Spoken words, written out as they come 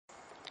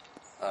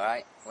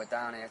Alright, we're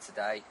down here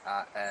today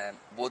at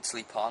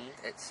Woodsley Pond.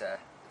 It's a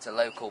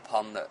local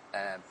pond that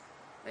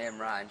me and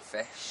Ryan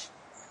fish,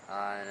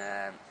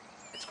 and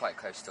it's quite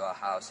close to our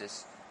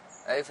houses.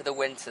 Over the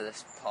winter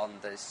this pond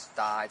has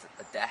died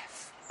a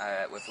death,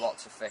 with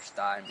lots of fish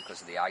dying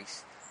because of the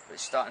ice, but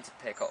it's starting to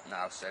pick up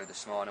now, so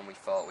this morning we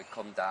thought we'd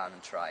come down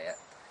and try it.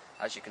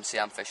 As you can see,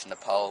 I'm fishing the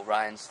pole,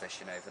 Ryan's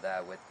fishing over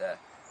there with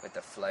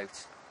the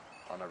float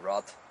on a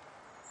rod.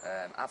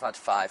 I've had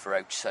 5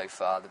 roach so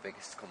far, the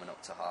biggest coming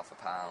up to half a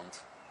pound.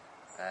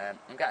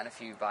 I'm getting a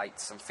few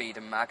bites. I'm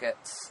feeding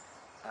maggots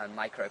and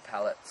micro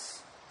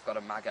pellets. I've got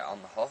a maggot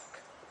on the hook.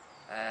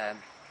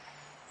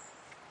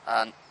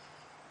 And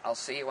I'll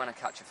see you when I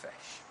catch a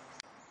fish.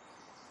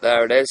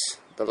 There it is,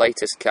 the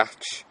latest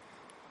catch.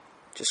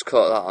 Just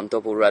caught that on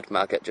double red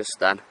maggot just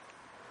then.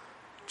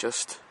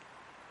 Just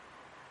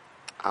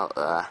out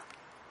there.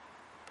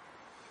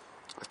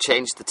 I've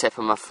changed the tip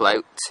of my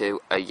float to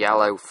a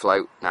yellow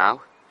float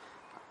now.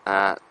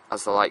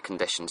 As the light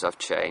conditions have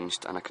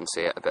changed and I can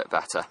see it a bit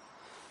better.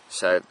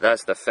 So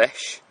there's the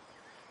fish.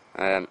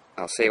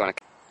 I'll see you when I...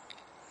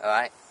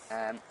 Alright,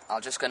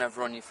 I'm just going to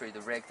run you through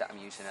the rig that I'm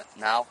using it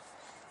now.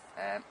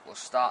 We'll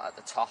start at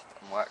the top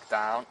and work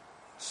down.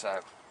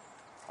 So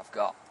I've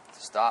got, to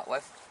start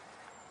with,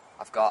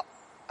 I've got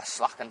a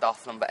slackened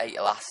off number 8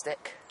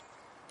 elastic.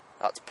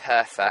 That's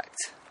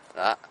perfect,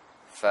 that,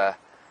 for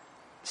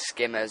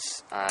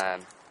skimmers,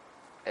 and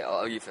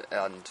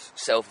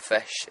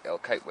silverfish. It'll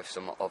cope with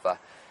some other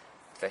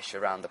fish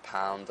around a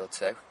pound or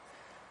 2.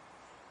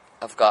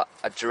 I've got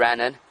a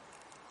Drennan,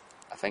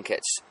 I think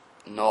it's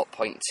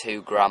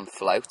 0.2 gram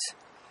float.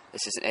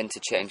 This is an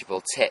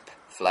interchangeable tip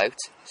float,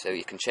 so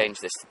you can change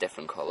this to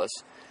different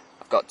colours.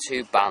 I've got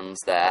 2 bands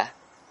there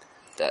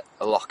that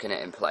are locking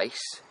it in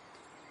place,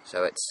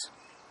 so it's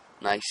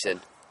nice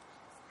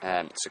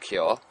and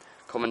secure.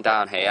 Coming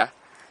down here,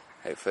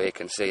 hopefully you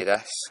can see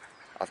this,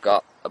 I've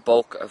got a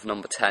bulk of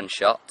number 10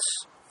 shots,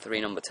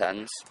 3 number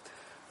 10s,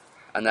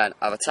 and then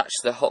I've attached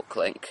the hook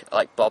link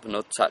like Bob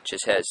Nudd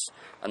attaches his,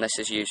 and this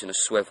is using a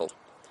swivel,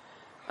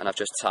 and I've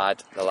just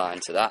tied the line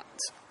to that.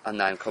 And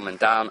then coming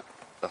down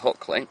the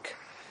hook link,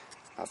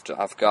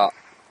 I've got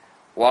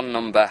one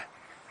number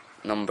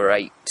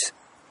 8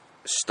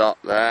 stop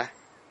there,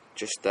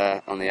 just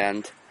there on the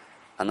end,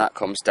 and that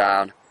comes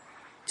down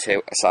to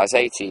a size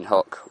 18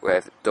 hook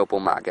with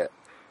double maggot,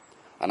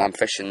 and I'm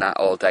fishing that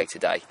all day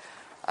today.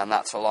 And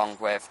that's along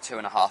with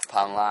 2.5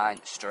 pound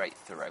line straight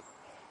through.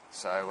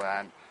 So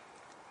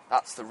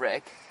that's the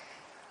rig.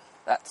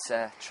 Let's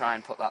try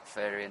and put that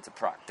theory into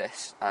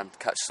practice and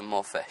catch some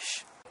more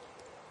fish.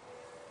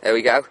 There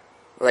we go,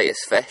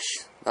 latest fish.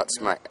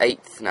 That's my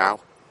 8th now,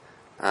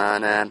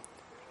 and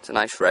it's a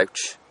nice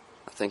roach.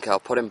 I think I'll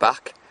put him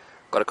back.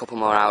 Got a couple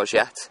more hours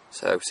yet,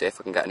 so see if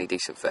I can get any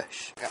decent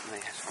fish. Get me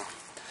as well.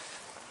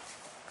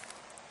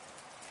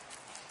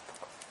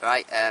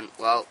 Right,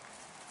 well,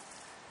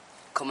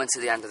 coming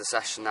to the end of the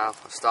session now,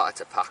 I've started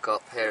to pack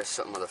up. Here are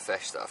some of the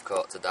fish that I've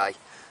caught today.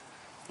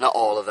 Not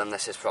all of them,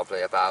 this is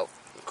probably about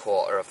a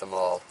quarter of them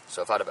all.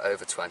 So I've had about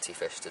over 20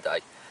 fish today.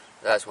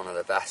 There's one of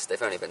the best.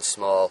 They've only been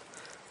small,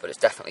 but it's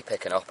definitely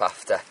picking up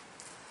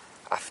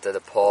after the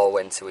poor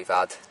winter we've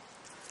had.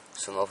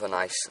 Some other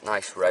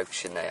nice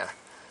roach in there,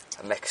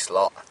 a mixed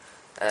lot.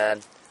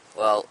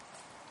 Well,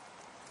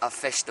 I've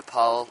fished the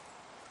pole.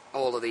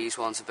 All of these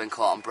ones have been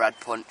caught on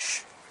bread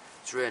punch.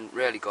 It's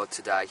really good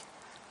today.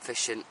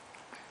 Fishing,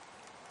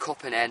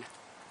 cupping in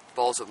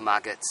balls of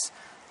maggots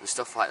and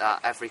stuff like that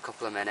every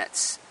couple of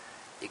minutes.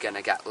 You're going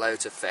to get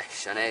loads of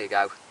fish, and here you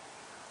go,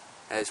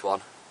 there's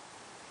one,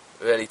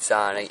 really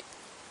tiny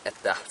at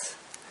that.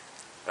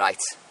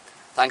 Right,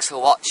 thanks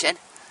for watching.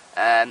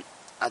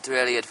 I'd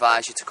really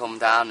advise you to come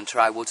down and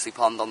try Woodsley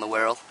Pond on the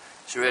Wirral.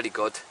 It's really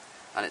good,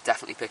 and it's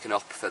definitely picking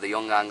up for the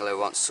young angler who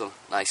wants some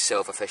nice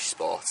silverfish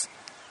sport.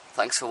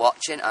 Thanks for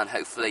watching, and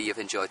hopefully you've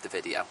enjoyed the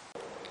video.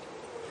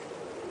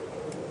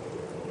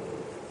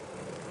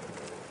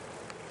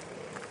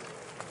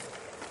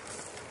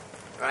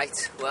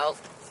 Right, well,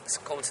 it's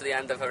come to the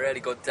end of a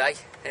really good day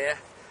here.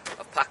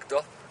 I've packed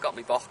up, got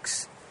my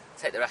box,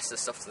 take the rest of the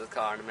stuff to the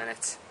car in a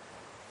minute.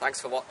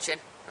 Thanks for watching,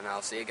 and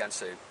I'll see you again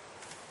soon.